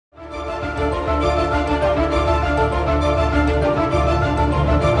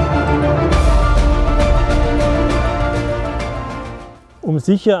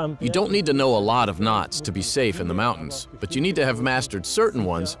You don't need to know a lot of knots to be safe in the mountains, but you need to have mastered certain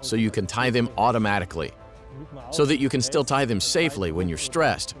ones so you can tie them automatically, so that you can still tie them safely when you're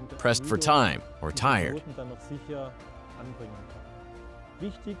stressed, pressed for time, or tired.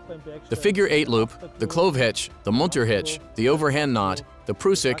 The figure 8 loop, the clove hitch, the munter hitch, the overhand knot, the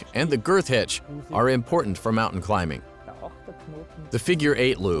prusik, and the girth hitch are important for mountain climbing. The figure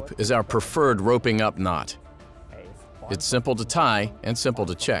 8 loop is our preferred roping up knot. It's simple to tie and simple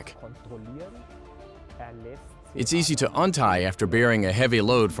to check. It's easy to untie after bearing a heavy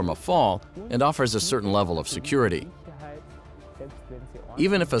load from a fall and offers a certain level of security.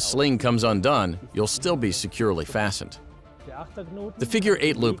 Even if a sling comes undone, you'll still be securely fastened. The figure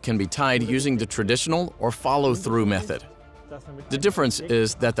 8 loop can be tied using the traditional or follow-through method. The difference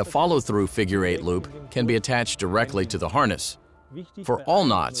is that the follow-through figure 8 loop can be attached directly to the harness. For all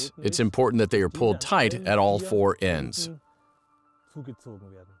knots, it's important that they are pulled tight at all 4 ends.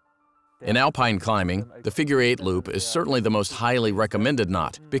 In alpine climbing, the figure 8 loop is certainly the most highly recommended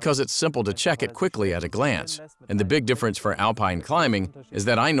knot because it's simple to check it quickly at a glance. And the big difference for alpine climbing is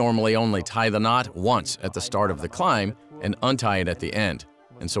that I normally only tie the knot once at the start of the climb and untie it at the end,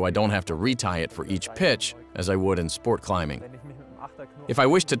 and so I don't have to retie it for each pitch as I would in sport climbing. If I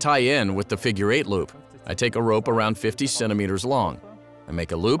wish to tie in with the figure 8 loop, I take a rope around 50 centimeters long. I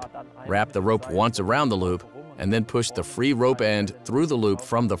make a loop, wrap the rope once around the loop, and then push the free rope end through the loop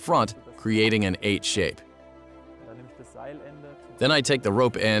from the front, creating an 8 shape. Then I take the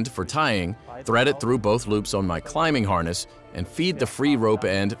rope end for tying, thread it through both loops on my climbing harness, and feed the free rope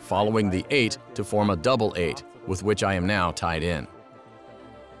end following the 8 to form a double 8, with which I am now tied in.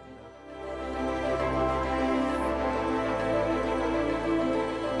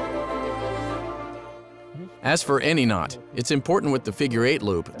 As for any knot, it's important with the figure 8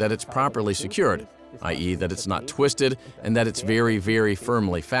 loop that it's properly secured, i.e. that it's not twisted and that it's very, very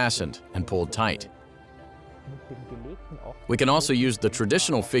firmly fastened and pulled tight. We can also use the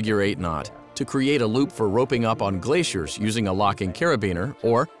traditional figure 8 knot to create a loop for roping up on glaciers using a locking carabiner,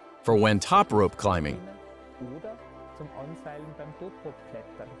 or for when top rope climbing.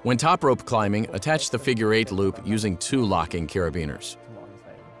 When top rope climbing, attach the figure 8 loop using 2 locking carabiners.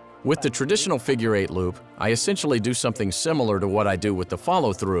 With the traditional figure 8 loop, I essentially do something similar to what I do with the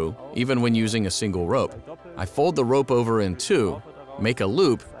follow-through, even when using a single rope. I fold the rope over in 2, make a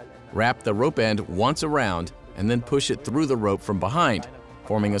loop, wrap the rope end once around, and then push it through the rope from behind,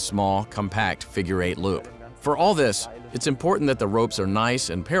 forming a small, compact figure 8 loop. For all this, it's important that the ropes are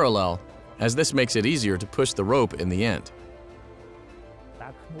nice and parallel, as this makes it easier to push the rope in the end.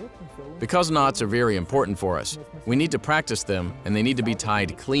 Because knots are very important for us, we need to practice them, and they need to be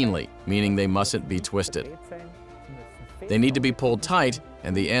tied cleanly, meaning they mustn't be twisted. They need to be pulled tight,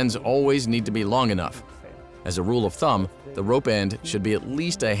 and the ends always need to be long enough. As a rule of thumb, the rope end should be at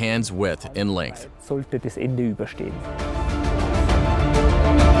least a hand's width in length. Sollte das Ende überstehen.